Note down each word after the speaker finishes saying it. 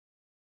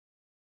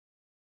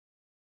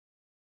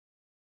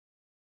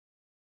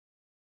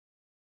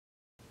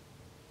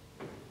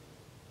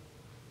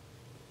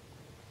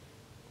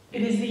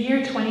It is the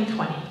year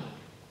 2020.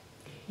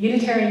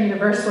 Unitarian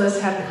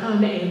Universalists have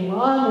come a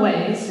long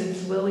way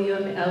since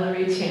William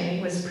Ellery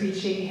Channing was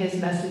preaching his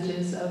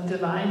messages of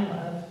divine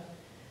love.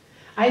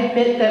 I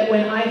admit that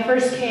when I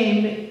first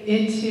came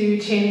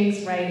into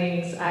Channing's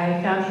writings,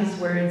 I found his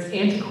words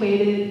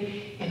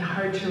antiquated and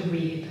hard to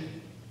read.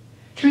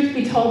 Truth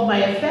be told, my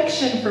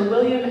affection for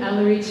William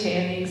Ellery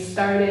Channing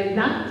started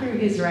not through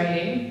his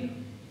writing,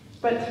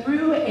 but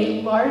through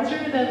a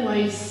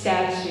larger-than-life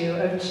statue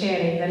of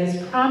Channing that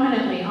is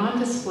prominently on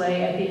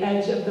display at the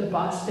edge of the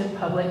Boston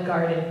Public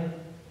Garden.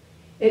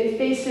 It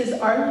faces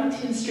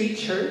Arlington Street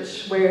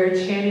Church, where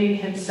Channing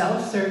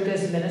himself served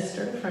as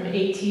minister from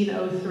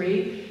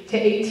 1803 to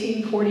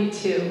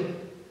 1842.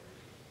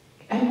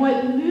 And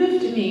what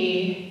moved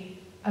me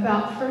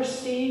about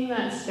first seeing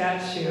that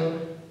statue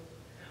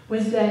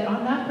was that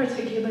on that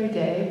particular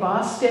day,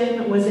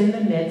 Boston was in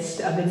the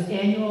midst of its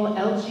annual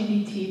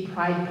LGBT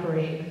Pride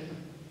Parade,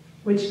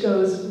 which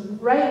goes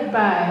right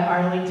by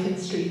Arlington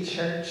Street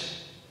Church.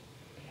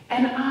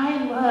 And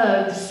I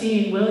loved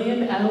seeing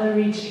William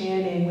Ellery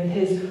Channing with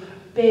his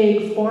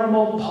big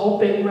formal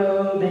pulpit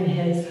robe and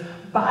his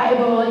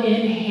Bible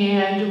in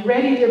hand,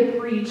 ready to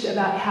preach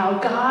about how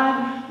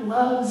God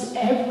loves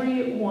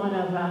every one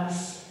of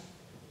us.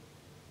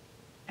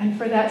 And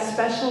for that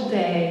special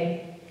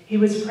day, he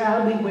was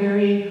proudly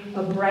wearing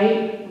a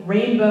bright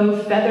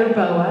rainbow feather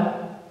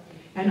boa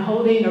and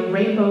holding a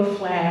rainbow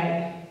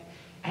flag.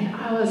 And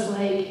I was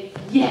like,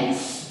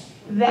 yes,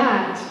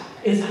 that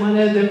is one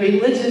of the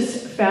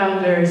religious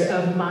founders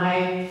of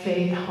my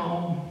faith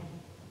home.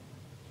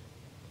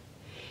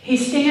 He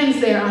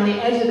stands there on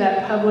the edge of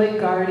that public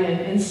garden,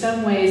 in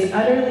some ways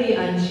utterly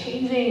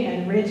unchanging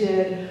and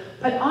rigid,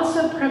 but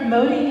also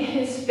promoting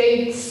his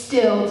faith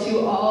still to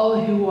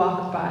all who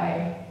walk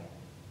by.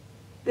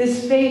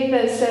 This faith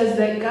that says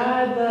that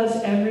God loves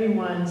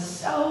everyone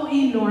so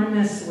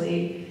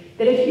enormously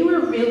that if you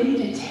were really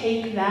to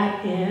take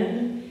that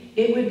in,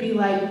 it would be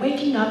like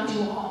waking up to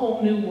a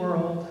whole new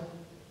world.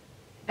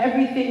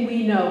 Everything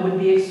we know would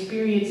be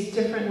experienced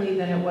differently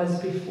than it was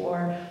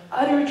before.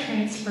 Utter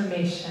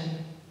transformation.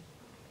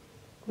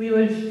 We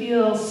would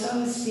feel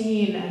so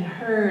seen and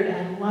heard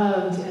and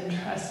loved and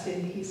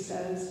trusted, he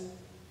says.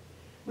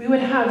 We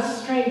would have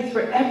strength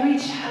for every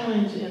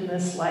challenge in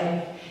this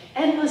life.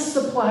 Endless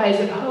supplies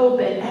of hope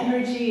and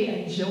energy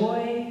and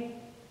joy.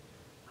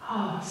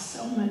 Oh,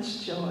 so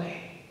much joy.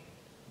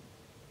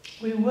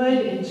 We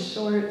would, in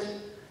short,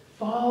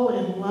 fall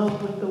in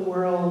love with the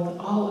world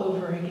all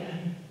over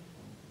again.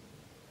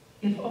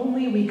 If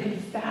only we could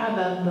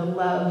fathom the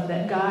love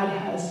that God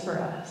has for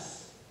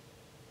us.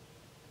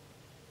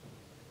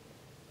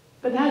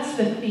 But that's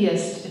the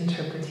theist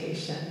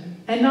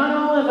interpretation. And not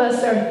all of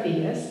us are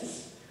theists.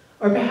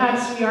 Or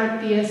perhaps we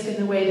aren't theists in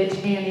the way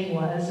that Channing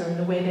was, or in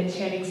the way that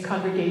Channing's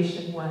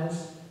congregation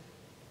was.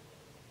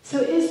 So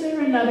is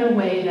there another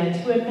way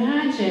then to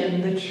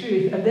imagine the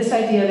truth of this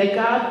idea that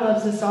God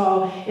loves us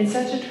all in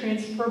such a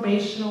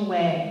transformational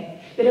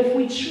way, that if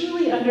we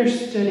truly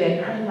understood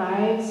it, our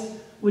lives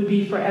would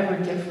be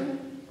forever different?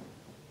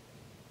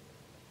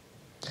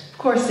 Of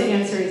course, the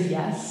answer is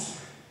yes.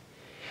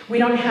 We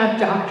don't have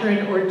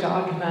doctrine or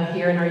dogma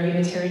here in our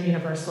Unitarian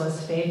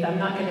Universalist faith. I'm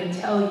not going to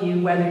tell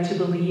you whether to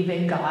believe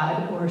in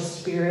God or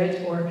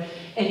spirit or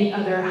any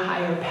other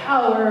higher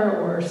power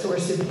or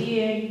source of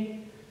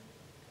being.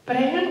 But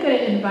I am going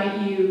to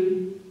invite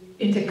you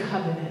into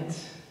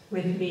covenant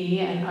with me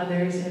and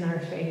others in our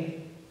faith.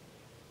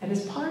 And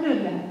as part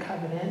of that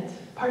covenant,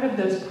 part of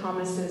those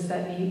promises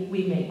that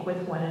we make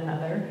with one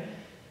another,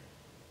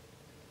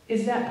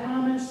 is that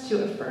promise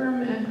to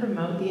affirm and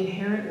promote the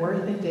inherent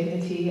worth and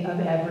dignity of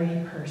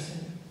every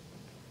person.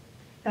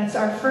 That's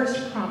our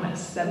first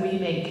promise that we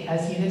make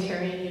as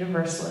Unitarian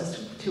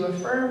Universalists, to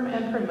affirm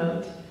and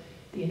promote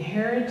the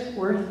inherent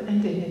worth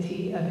and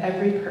dignity of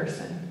every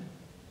person.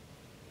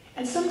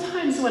 And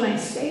sometimes when I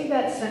say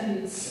that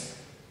sentence,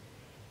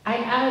 I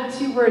add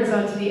 2 words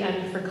onto the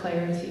end for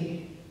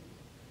clarity.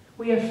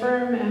 We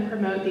affirm and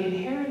promote the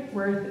inherent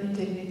worth and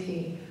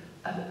dignity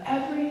of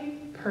every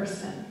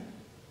person,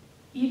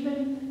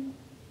 even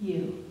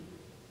you.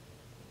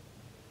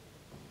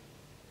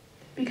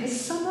 Because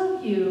some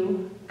of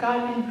you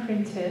got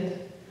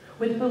imprinted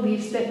with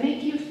beliefs that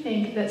make you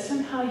think that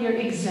somehow you're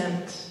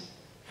exempt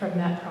from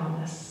that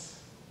promise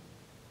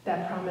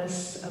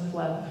of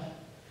love.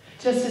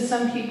 Just as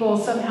some people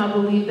somehow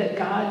believe that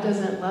God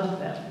doesn't love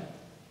them.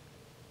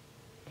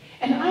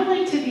 And I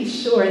like to be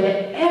sure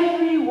that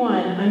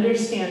everyone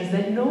understands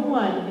that no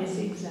one is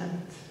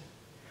exempt.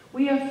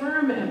 We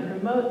affirm and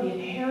promote the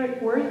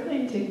inherent worth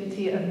and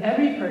dignity of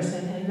every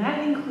person, and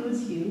that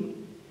includes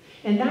you,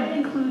 and that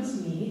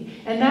includes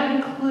me, and that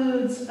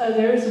includes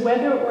others,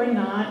 whether or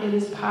not it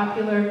is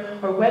popular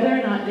or whether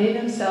or not they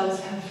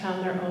themselves have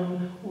found their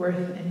own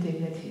worth and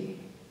dignity.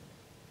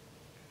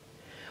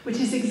 Which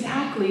is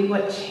exactly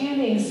what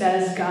Channing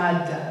says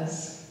God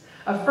does.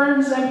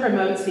 Affirms and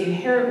promotes the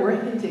inherent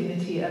worth and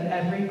dignity of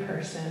every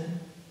person.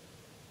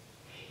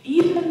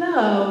 Even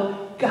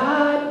though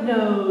God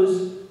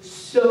knows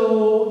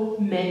so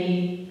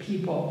many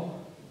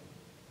people.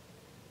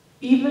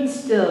 Even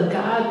still,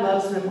 God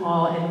loves them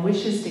all and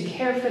wishes to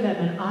care for them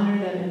and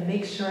honor them and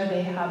make sure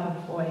they have a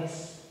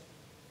voice.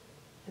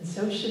 And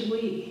so should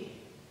we.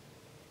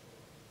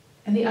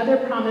 And the other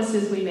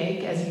promises we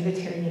make as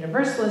Unitarian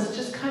Universalists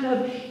just kind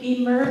of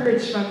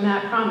emerge from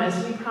that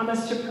promise. We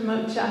promise to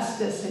promote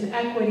justice and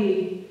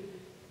equity,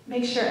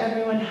 make sure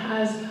everyone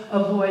has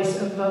a voice,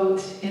 a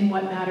vote in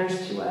what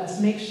matters to us,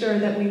 make sure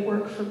that we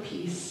work for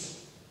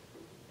peace.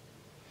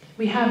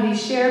 We have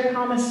these shared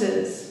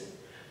promises,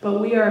 but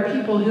we are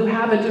people who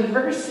have a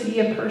diversity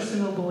of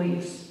personal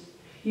beliefs.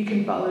 You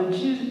can follow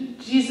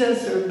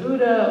Jesus or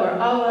Buddha or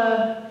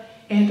Allah,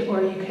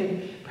 or you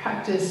can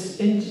practice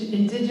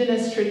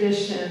indigenous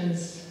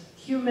traditions,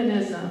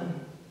 humanism.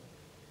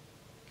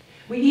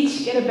 We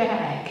each get a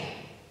bag,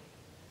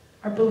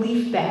 our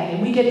belief bag,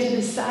 and we get to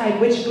decide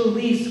which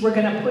beliefs we're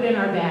going to put in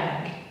our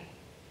bag.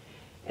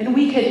 And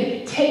we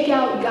could take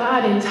out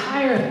God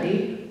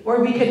entirely,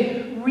 or we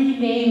could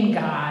rename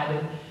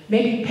God,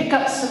 maybe pick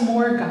up some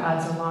more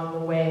gods along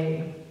the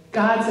way,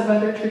 gods of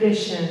other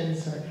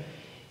traditions, or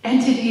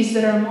entities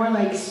that are more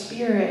like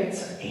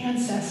spirits or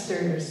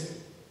ancestors.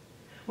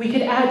 We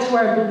could add to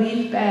our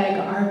belief bag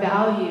our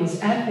values,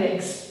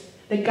 ethics,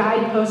 the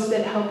guideposts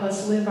that help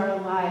us live our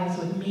lives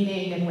with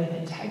meaning and with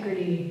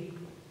integrity.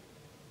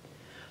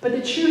 But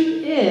the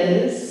truth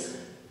is,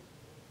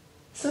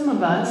 some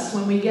of us,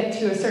 when we get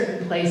to a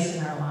certain place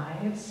in our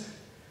lives,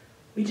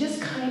 we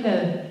just kind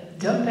of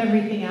dump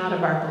everything out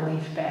of our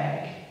belief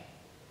bag,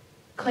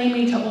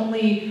 claiming to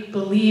only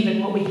believe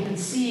in what we can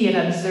see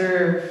and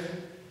observe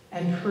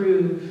and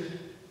prove.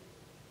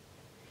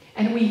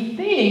 And we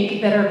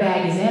think that our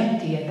bag is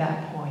empty at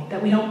that point,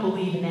 that we don't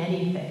believe in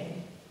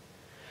anything.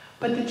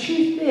 But the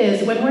truth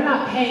is, when we're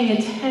not paying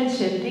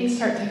attention, things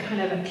start to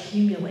kind of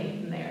accumulate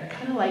in there,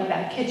 kind of like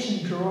that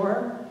kitchen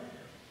drawer.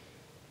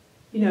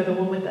 You know, the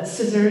one with the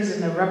scissors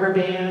and the rubber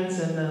bands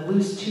and the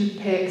loose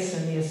toothpicks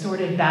and the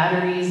assorted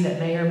batteries that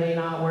may or may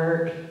not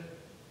work.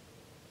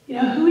 You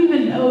know, who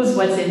even knows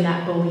what's in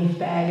that belief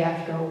bag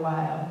after a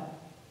while?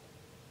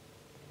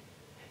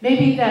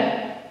 Maybe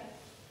there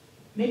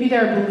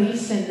are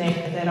beliefs in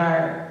there that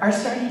are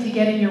starting to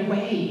get in your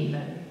way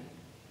even.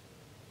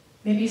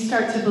 Maybe you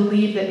start to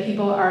believe that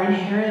people are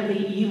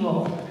inherently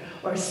evil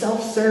or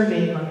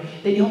self-serving, or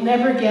that you'll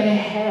never get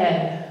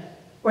ahead,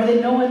 or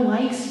that no one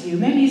likes you.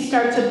 Maybe you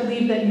start to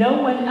believe that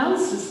no one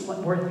else is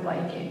worth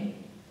liking.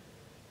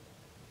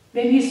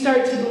 Maybe you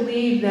start to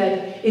believe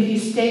that if you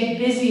stay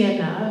busy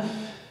enough,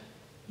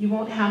 you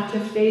won't have to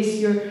face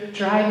your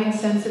driving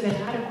sense of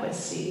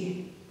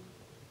inadequacy.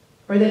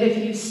 Or that if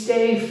you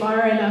stay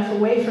far enough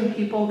away from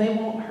people, they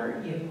won't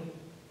hurt you.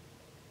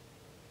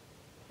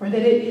 Or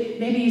that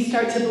maybe you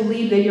start to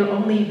believe that you're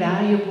only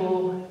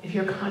valuable if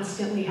you're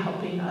constantly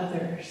helping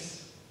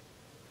others.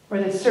 Or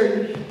that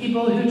certain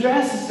people who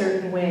dress a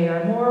certain way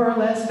are more or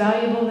less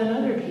valuable than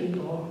other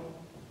people.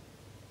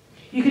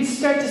 You could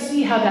start to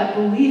see how that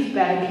belief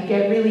bag could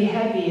get really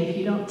heavy if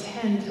you don't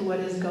tend to what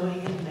is going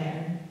in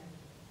there.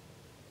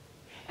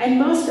 And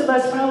most of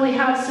us probably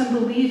have some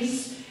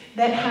beliefs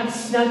that have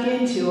snuck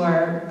into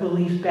our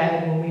belief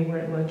bag when we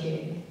weren't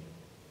looking.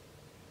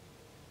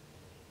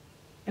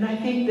 And I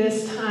think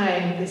this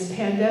time, this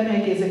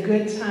pandemic, is a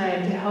good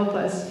time to help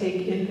us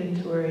take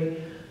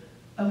inventory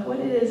of what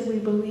it is we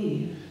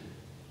believe.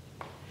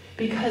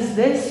 Because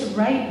this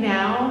right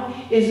now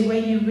is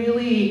when you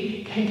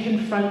really can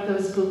confront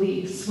those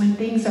beliefs, when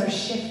things are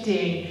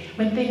shifting,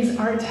 when things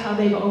aren't how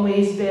they've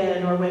always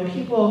been, or when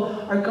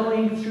people are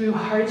going through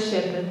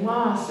hardship and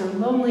loss or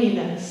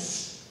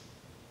loneliness.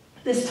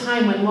 This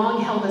time when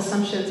long-held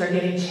assumptions are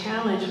getting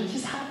challenged, which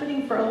is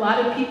happening for a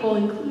lot of people,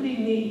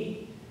 including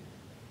me.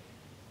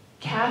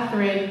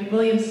 Catherine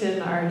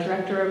Williamson, our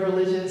Director of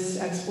Religious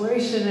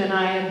Exploration, and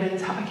I have been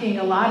talking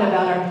a lot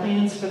about our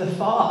plans for the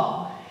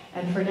fall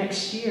and for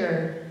next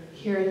year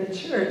here at the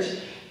church.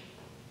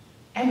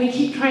 And we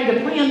keep trying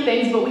to plan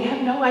things, but we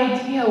have no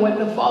idea what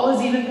the fall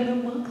is even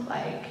going to look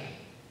like.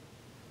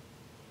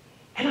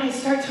 And I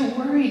start to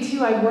worry,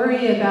 too. I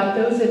worry about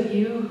those of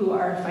you who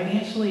are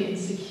financially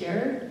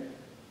insecure,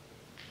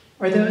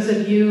 or those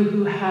of you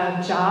who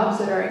have jobs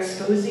that are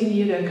exposing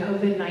you to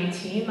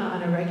COVID-19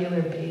 on a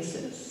regular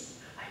basis.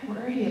 I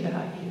worry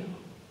about you.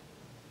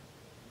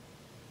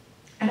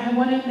 And I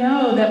want to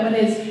know that when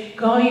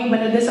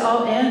this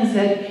all ends,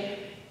 that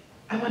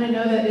I want to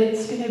know that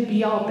it's going to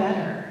be all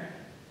better.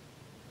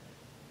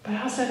 But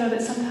I also know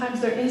that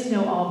sometimes there is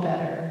no all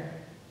better.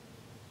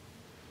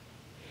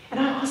 And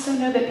I also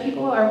know that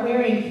people are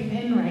wearing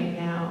thin right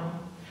now.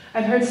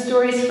 I've heard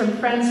stories from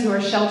friends who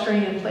are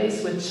sheltering in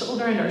place with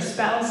children or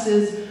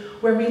spouses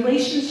where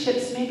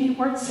relationships maybe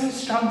weren't so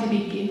strong to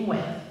begin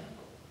with.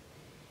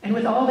 And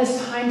with all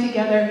this time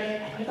together,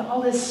 and with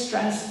all this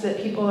stress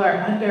that people are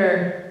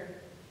under,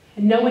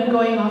 and no one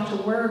going off to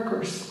work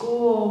or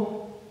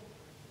school,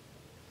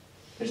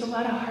 there's a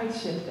lot of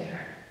hardship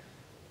there.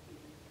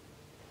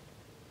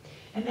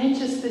 And then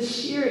just the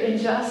sheer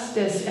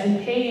injustice and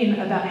pain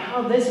about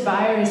how this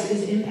virus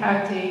is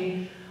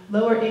impacting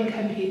lower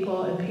income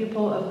people and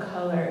people of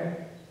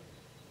color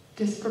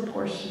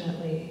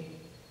disproportionately.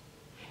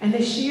 And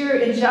the sheer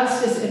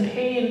injustice and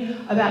pain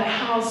about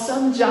how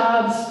some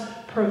jobs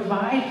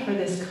provide for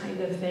this kind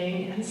of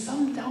thing and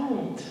some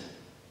don't.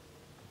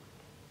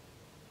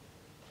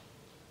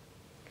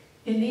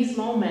 In these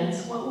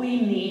moments, what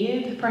we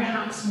need,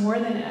 perhaps more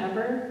than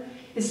ever,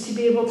 is to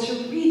be able to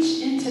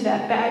reach into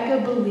that bag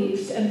of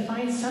beliefs and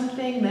find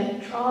something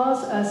that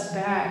draws us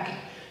back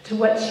to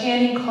what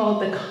Channing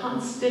called the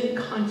constant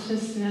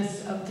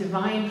consciousness of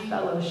divine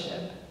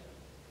fellowship.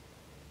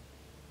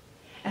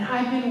 And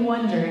I've been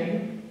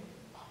wondering,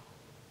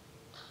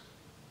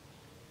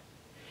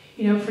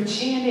 for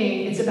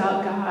Channing, it's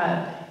about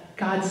God,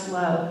 God's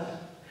love.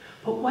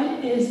 But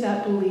what is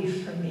that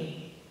belief for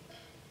me?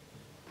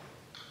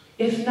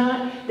 If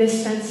not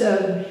this sense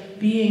of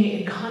being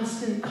in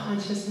constant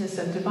consciousness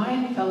of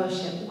divine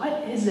fellowship,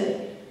 what is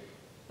it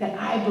that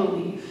I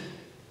believe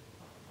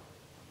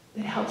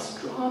that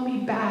helps draw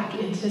me back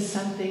into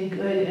something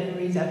good and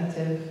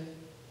redemptive?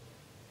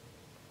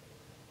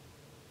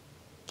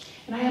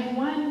 And I have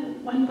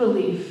one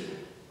belief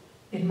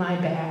in my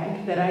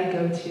bag that I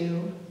go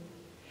to,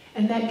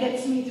 and that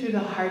gets me through the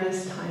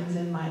hardest times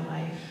in my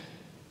life.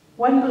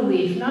 One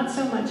belief, not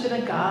so much in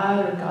a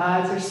God or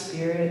gods or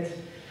spirit,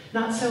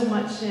 not so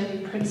much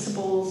in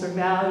principles or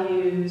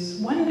values.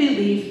 One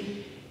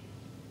belief,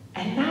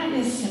 and that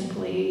is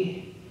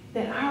simply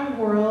that our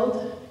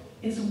world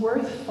is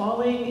worth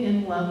falling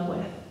in love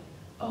with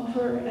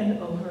over and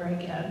over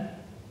again.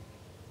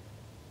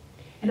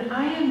 And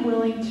I am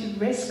willing to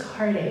risk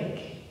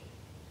heartache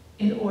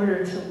in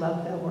order to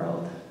love the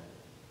world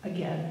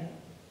again.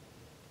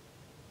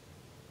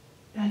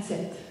 That's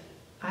it.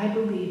 I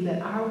believe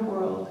that our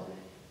world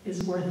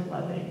is worth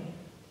loving,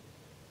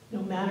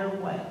 no matter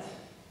what.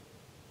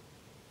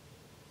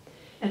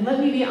 And let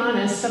me be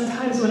honest,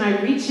 sometimes when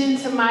I reach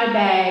into my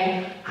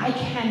bag, I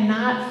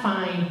cannot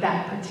find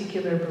that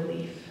particular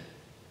belief.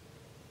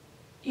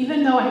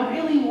 Even though I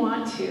really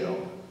want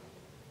to.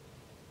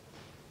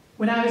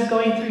 When I was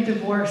going through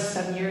divorce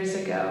some years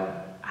ago,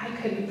 I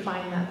couldn't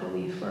find that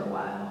belief for a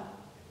while.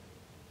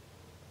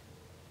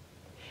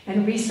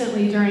 And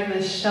recently, during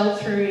this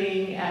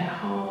sheltering at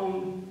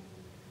home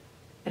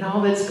and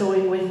all that's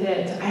going with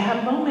it, I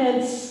have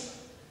moments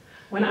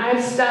when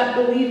I've stopped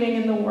believing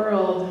in the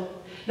world.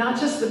 Not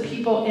just the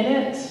people in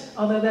it,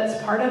 although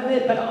that's part of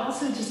it, but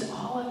also just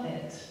all of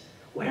it.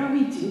 What are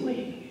we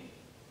doing?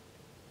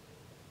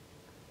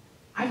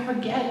 I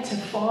forget to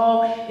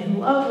fall in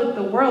love with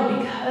the world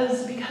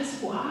because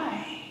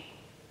why?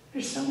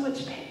 There's so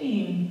much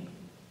pain.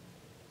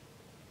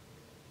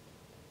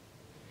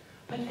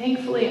 But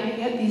thankfully, I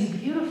get these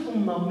beautiful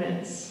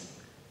moments,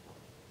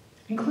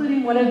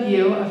 including one of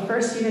you, a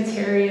First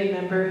Unitarian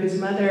member whose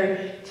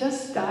mother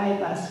just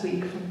died last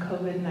week from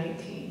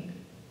COVID-19.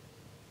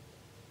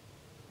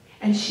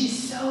 And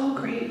she's so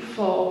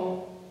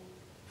grateful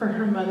for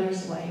her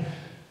mother's life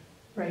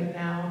right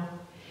now.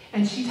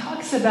 And she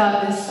talks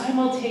about this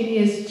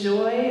simultaneous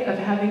joy of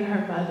having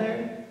her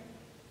mother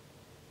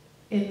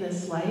in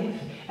this life,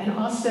 and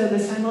also the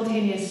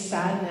simultaneous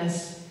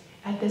sadness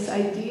at this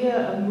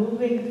idea of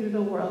moving through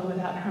the world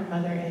without her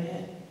mother in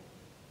it.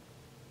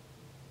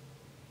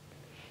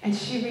 And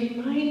she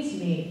reminds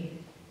me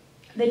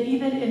that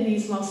even in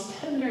these most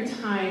tender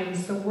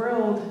times, the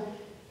world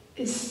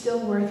is still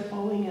worth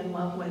falling in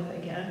love with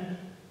again.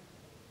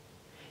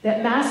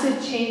 That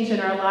massive change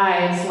in our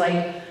lives,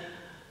 like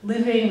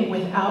living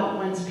without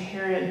one's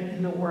parent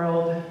in the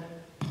world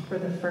for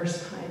the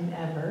first time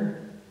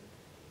ever,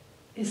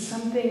 is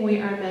something we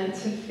are meant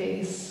to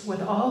face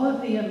with all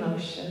of the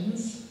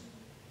emotions,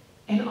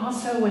 and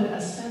also with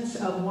a sense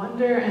of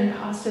wonder and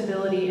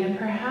possibility, and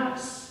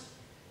perhaps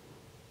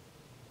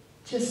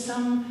just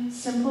some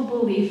simple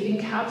belief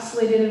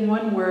encapsulated in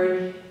one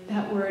word,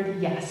 that word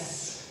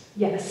yes.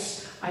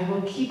 Yes, I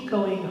will keep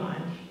going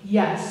on.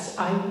 Yes,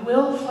 I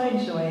will find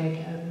joy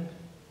again.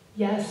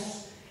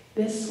 Yes,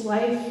 this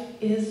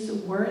life is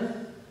worth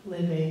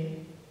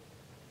living.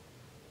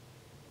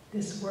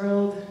 This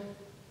world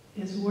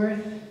is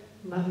worth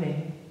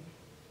loving.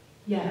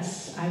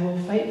 Yes, I will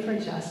fight for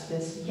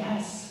justice.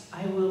 Yes,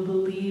 I will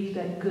believe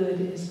that good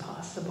is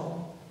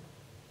possible.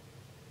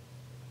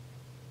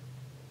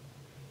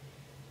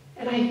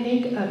 And I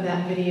think of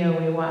that video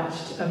we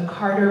watched of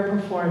Carter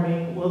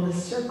performing Will the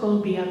Circle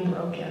Be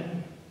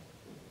Unbroken?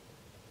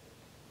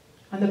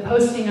 On the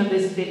posting of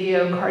this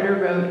video, Carter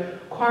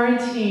wrote,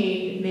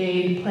 "Quarantine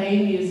made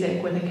playing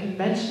music with a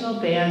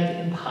conventional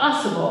band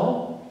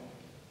impossible,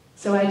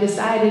 so I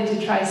decided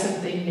to try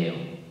something new."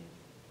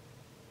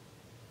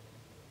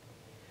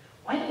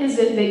 What is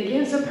it that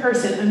gives a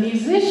person, a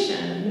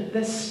musician,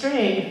 the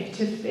strength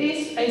to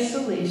face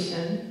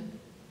isolation,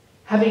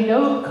 having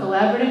no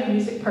collaborative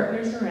music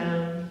partners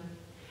around,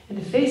 and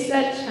to face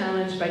that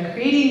challenge by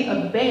creating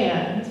a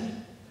band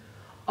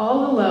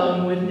all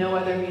alone with no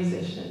other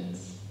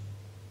musicians?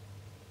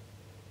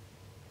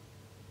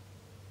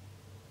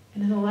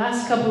 And in the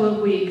last couple of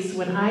weeks,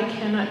 when I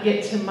cannot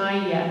get to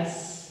my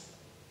yes,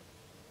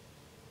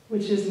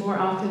 which is more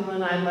often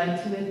than I'd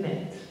like to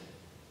admit,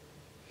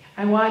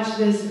 I watched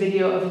this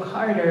video of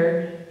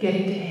Carter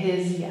getting to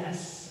his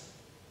yes.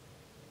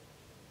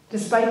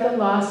 Despite the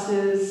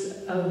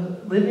losses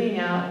of living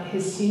out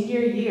his senior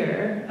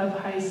year of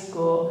high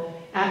school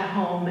at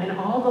home and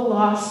all the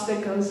loss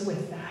that goes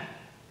with that,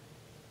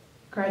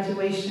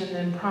 graduation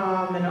and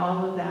prom and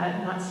all of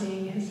that, not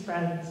seeing his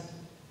friends,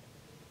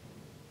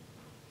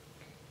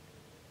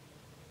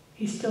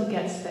 he still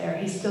gets there.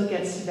 He still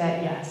gets to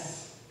that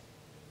yes.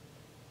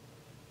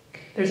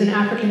 There's an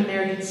African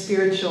American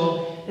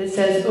spiritual that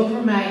says,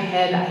 "Over my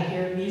head I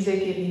hear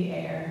music in the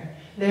air.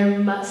 There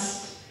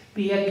must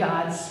be a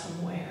God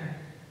somewhere."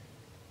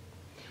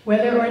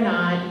 Whether or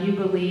not you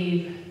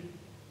believe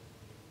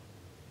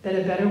that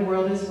a better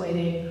world is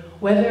waiting,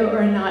 whether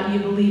or not you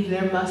believe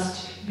there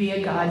must be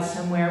a God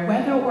somewhere,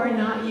 whether or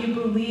not you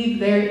believe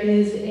there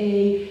is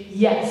a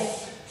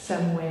yes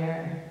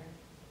somewhere,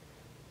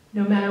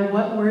 no matter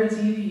what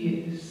words you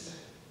use,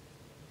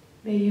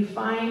 may you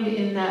find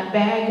in that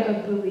bag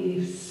of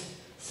beliefs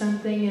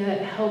something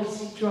that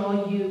helps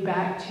draw you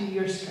back to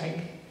your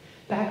strength,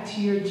 back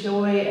to your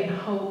joy and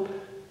hope,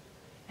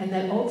 and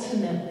that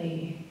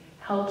ultimately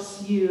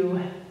helps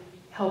you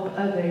help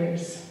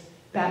others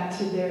back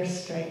to their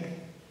strength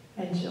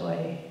and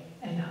joy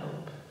and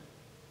hope.